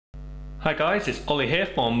Hi guys, it's Ollie here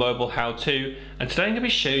from Mobile How To, and today I'm going to be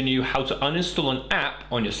showing you how to uninstall an app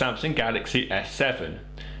on your Samsung Galaxy S7.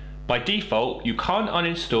 By default, you can't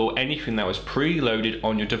uninstall anything that was preloaded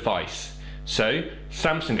on your device. So,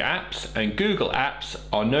 Samsung apps and Google apps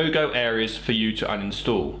are no-go areas for you to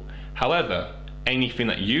uninstall. However, anything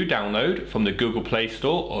that you download from the Google Play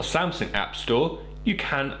Store or Samsung App Store, you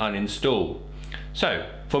can uninstall. So,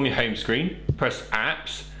 from your home screen, press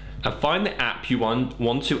Apps and find the app you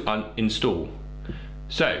want to uninstall.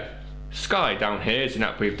 So, Sky down here is an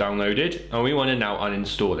app we've downloaded and we want to now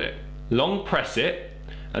uninstall it. Long press it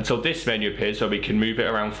until this menu appears so we can move it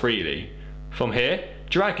around freely. From here,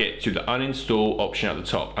 drag it to the uninstall option at the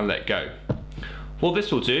top and let go. What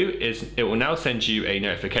this will do is it will now send you a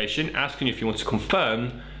notification asking you if you want to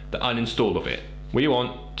confirm the uninstall of it. We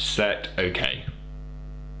want to select OK.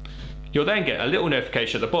 You'll then get a little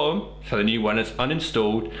notification at the bottom telling you when it's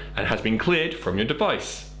uninstalled and has been cleared from your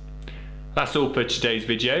device. That's all for today's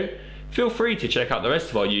video. Feel free to check out the rest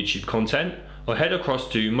of our YouTube content or head across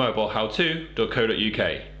to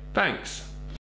mobilehowto.co.uk. Thanks!